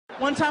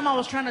One time I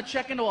was trying to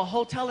check into a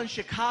hotel in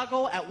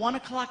Chicago at 1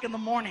 o'clock in the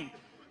morning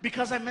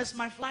because I missed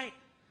my flight.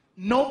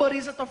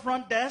 Nobody's at the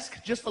front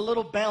desk, just a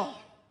little bell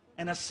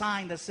and a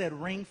sign that said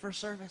ring for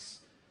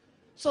service.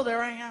 So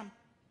there I am.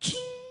 Ching,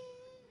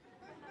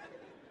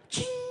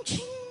 ching,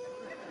 ching,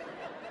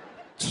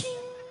 ching,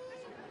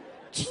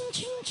 ching,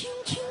 ching,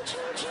 ching, ching, ching,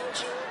 ching,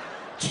 ching,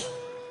 ching,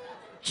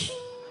 ching,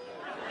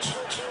 ching,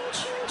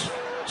 ching,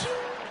 ching, ching.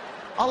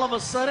 All of a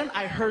sudden,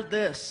 I heard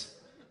this.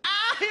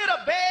 I hit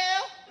a bell.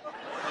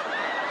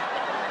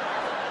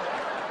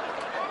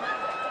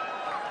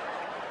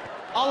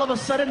 All of a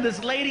sudden,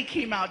 this lady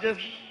came out,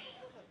 just...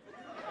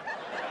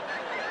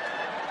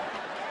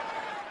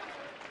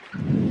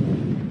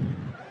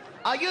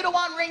 Are you the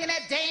one ringing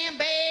that damn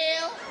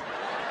bell?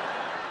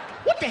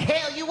 What the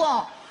hell you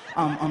want?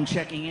 I'm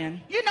checking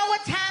in. You know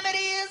what time it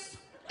is?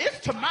 It's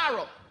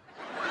tomorrow.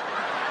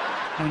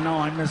 I know,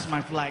 I missed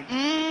my flight.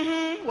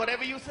 Mm-hmm,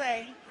 whatever you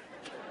say.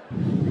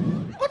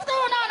 What's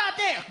going on out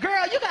there?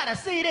 Girl, you gotta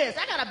see this.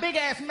 I got a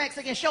big-ass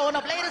Mexican showing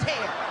up late as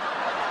hell.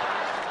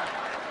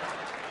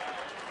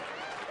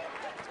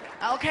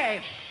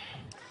 Okay.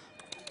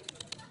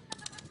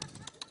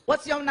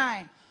 What's your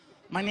name?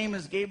 My name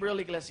is Gabriel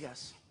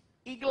Iglesias.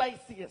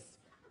 Iglesias.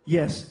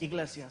 Yes,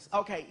 Iglesias.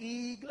 Okay,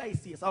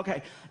 Iglesias.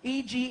 Okay,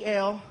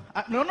 E-G-L.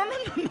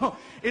 No.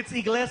 It's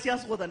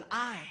Iglesias with an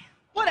I.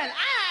 With an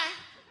I?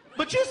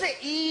 But you say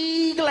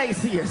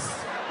Iglesias.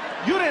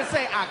 You didn't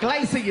say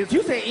Iglesias.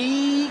 You say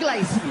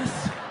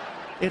Iglesias.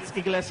 It's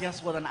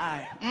Iglesias with an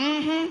I.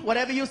 Mm-hmm.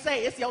 Whatever you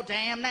say, it's your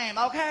damn name,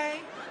 okay?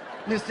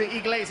 Mr.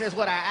 Iglesias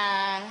with an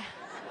I.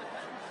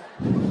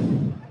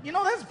 You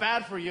know, that's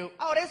bad for you.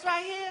 Oh, this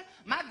right here?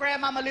 My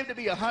grandmama lived to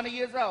be 100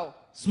 years old.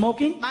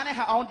 Smoking? Minding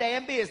her own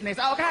damn business,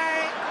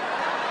 okay?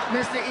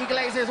 Mr.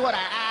 Iglesias with an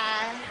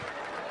I.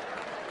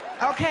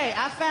 Okay,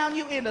 I found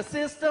you in the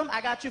system.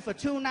 I got you for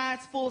 2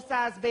 nights,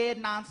 full-size bed,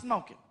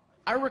 non-smoking.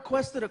 I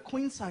requested a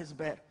queen-size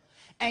bed.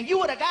 And you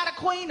would have got a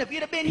queen if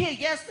you'd have been here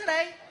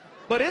yesterday.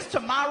 But it's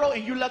tomorrow,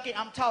 and you're lucky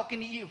I'm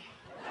talking to you.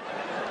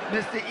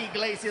 Mr.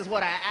 Iglesias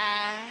with an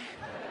I.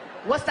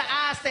 What's the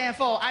I stand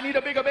for? I need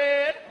a bigger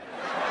bed.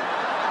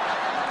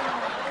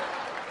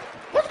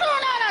 What's going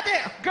on out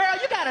there? Girl,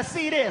 you gotta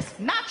see this.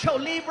 Nacho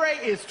Libre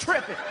is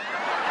tripping.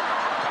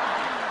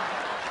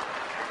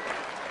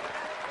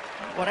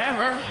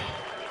 Whatever.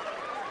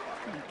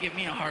 Give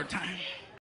me a hard time.